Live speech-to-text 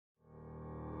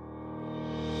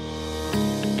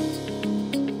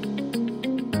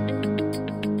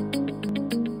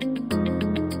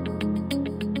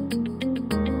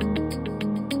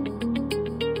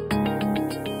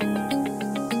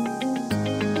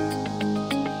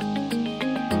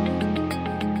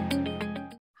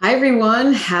Hi,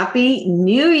 everyone. Happy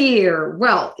New Year.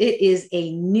 Well, it is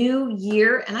a new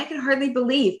year, and I can hardly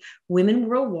believe Women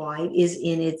Worldwide is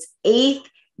in its eighth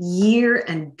year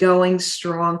and going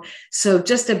strong. So,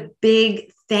 just a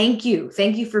big thank you.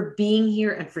 Thank you for being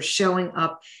here and for showing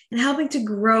up and helping to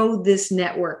grow this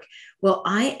network. Well,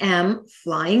 I am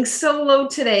flying solo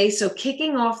today. So,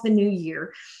 kicking off the new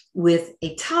year with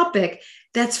a topic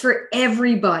that's for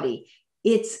everybody.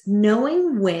 It's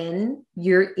knowing when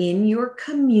you're in your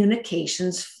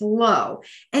communications flow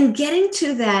and getting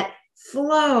to that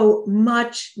flow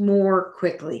much more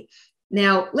quickly.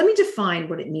 Now, let me define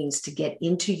what it means to get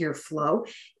into your flow.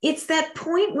 It's that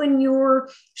point when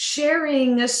you're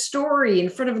sharing a story in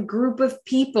front of a group of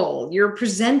people, you're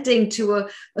presenting to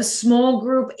a small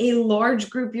group, a large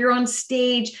group, you're on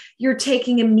stage, you're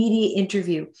taking a media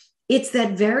interview. It's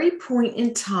that very point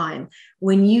in time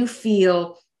when you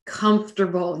feel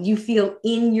comfortable, you feel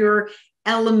in your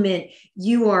element,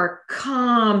 you are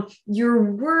calm, your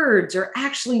words are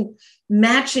actually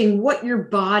matching what your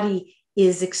body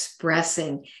is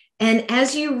expressing. And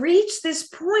as you reach this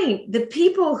point, the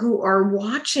people who are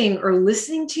watching or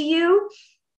listening to you,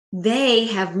 they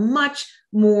have much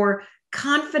more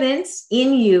confidence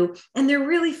in you and they're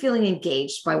really feeling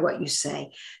engaged by what you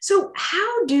say. So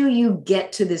how do you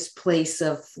get to this place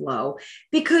of flow?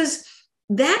 Because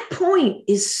that point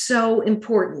is so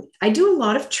important. I do a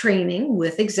lot of training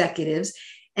with executives,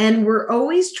 and we're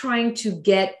always trying to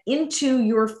get into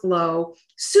your flow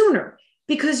sooner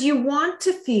because you want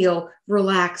to feel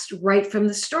relaxed right from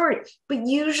the start. But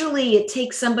usually it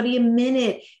takes somebody a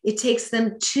minute, it takes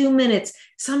them 2 minutes.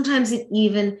 Sometimes it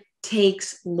even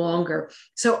takes longer.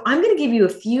 So I'm going to give you a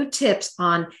few tips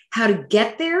on how to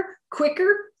get there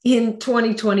quicker in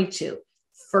 2022.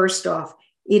 First off,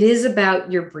 it is about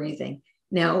your breathing.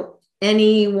 Now,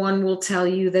 anyone will tell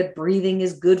you that breathing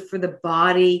is good for the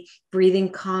body, breathing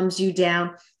calms you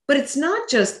down, but it's not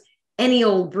just any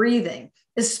old breathing,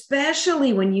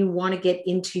 especially when you want to get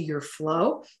into your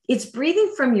flow. It's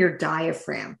breathing from your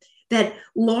diaphragm, that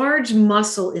large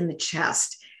muscle in the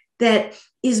chest that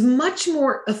is much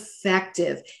more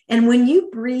effective. And when you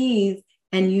breathe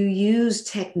and you use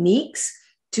techniques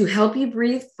to help you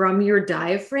breathe from your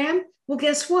diaphragm, well,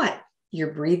 guess what?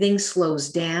 Your breathing slows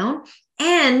down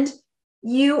and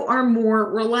you are more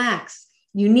relaxed.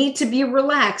 You need to be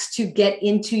relaxed to get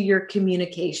into your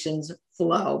communications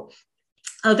flow.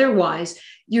 Otherwise,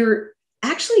 you're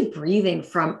actually breathing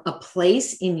from a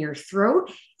place in your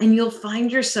throat and you'll find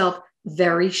yourself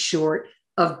very short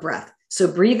of breath.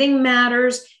 So breathing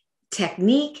matters,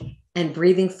 technique, and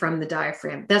breathing from the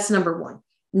diaphragm. That's number one.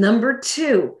 Number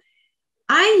two,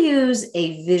 I use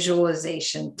a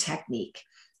visualization technique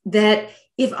that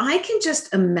if I can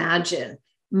just imagine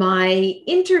my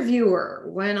interviewer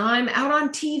when I'm out on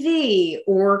TV,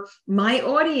 or my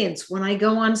audience when I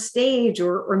go on stage,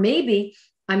 or maybe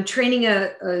I'm training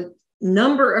a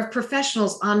number of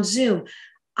professionals on Zoom,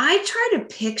 I try to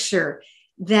picture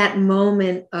that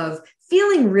moment of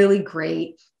feeling really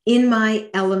great in my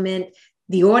element.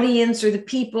 The audience or the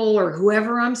people or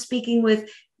whoever I'm speaking with,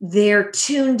 they're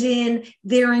tuned in,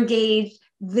 they're engaged,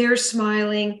 they're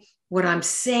smiling. What I'm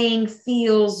saying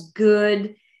feels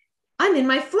good. I'm in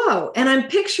my flow and I'm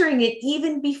picturing it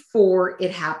even before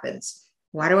it happens.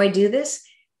 Why do I do this?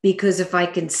 Because if I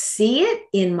can see it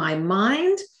in my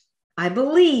mind, I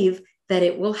believe that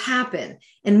it will happen.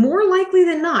 And more likely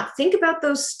than not, think about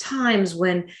those times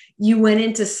when you went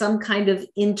into some kind of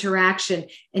interaction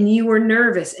and you were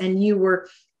nervous and you were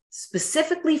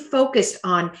specifically focused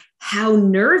on how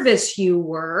nervous you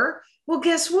were. Well,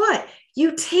 guess what?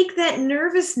 You take that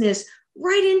nervousness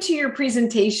right into your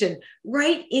presentation,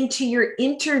 right into your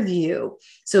interview.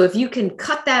 So if you can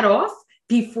cut that off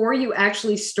before you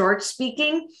actually start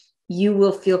speaking, you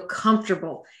will feel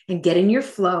comfortable and get in your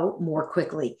flow more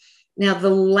quickly. Now, the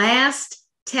last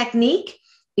technique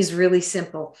is really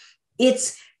simple.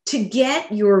 It's to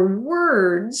get your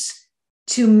words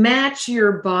to match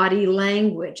your body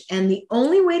language. And the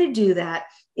only way to do that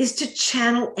is to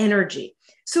channel energy.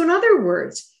 So in other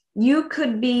words, you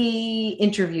could be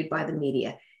interviewed by the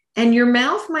media and your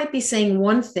mouth might be saying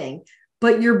one thing,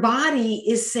 but your body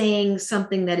is saying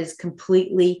something that is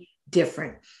completely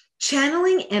different.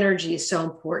 Channeling energy is so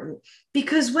important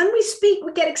because when we speak,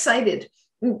 we get excited.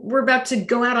 We're about to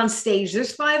go out on stage.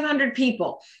 There's 500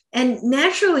 people. And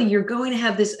naturally, you're going to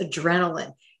have this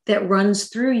adrenaline that runs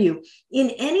through you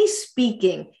in any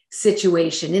speaking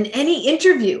situation, in any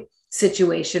interview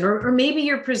situation, or maybe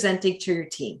you're presenting to your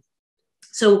team.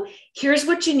 So here's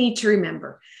what you need to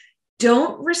remember.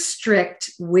 Don't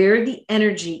restrict where the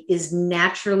energy is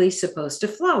naturally supposed to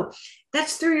flow.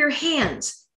 That's through your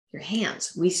hands, Your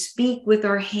hands. We speak with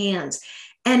our hands.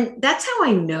 And that's how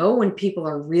I know when people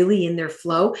are really in their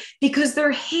flow, because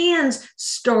their hands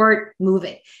start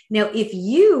moving. Now, if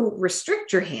you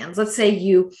restrict your hands, let's say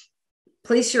you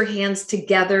place your hands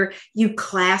together, you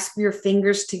clasp your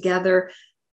fingers together.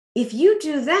 If you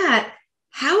do that,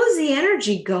 how is the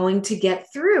energy going to get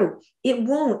through? It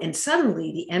won't. And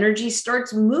suddenly the energy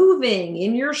starts moving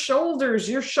in your shoulders.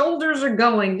 Your shoulders are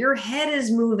going, your head is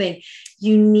moving.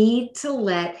 You need to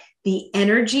let the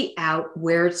energy out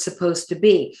where it's supposed to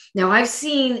be. Now, I've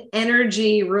seen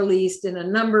energy released in a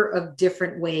number of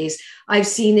different ways. I've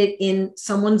seen it in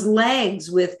someone's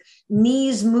legs with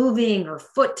knees moving or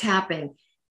foot tapping.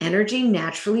 Energy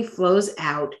naturally flows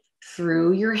out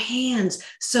through your hands.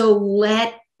 So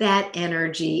let that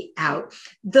energy out.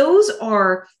 Those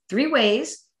are 3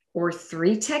 ways or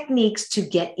 3 techniques to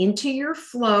get into your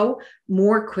flow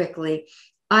more quickly.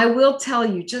 I will tell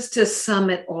you, just to sum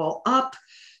it all up,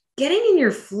 getting in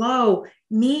your flow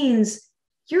means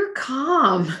you're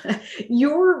calm,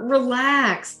 you're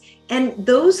relaxed, and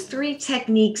those 3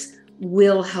 techniques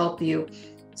will help you.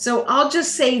 So I'll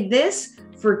just say this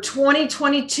for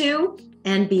 2022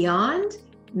 and beyond.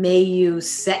 May you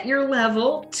set your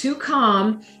level to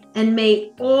calm, and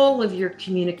may all of your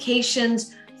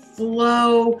communications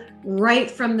flow right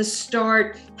from the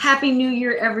start. Happy New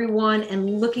Year, everyone,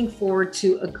 and looking forward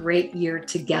to a great year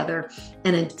together.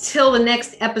 And until the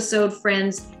next episode,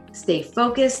 friends, stay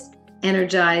focused,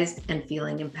 energized, and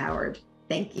feeling empowered.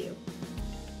 Thank you.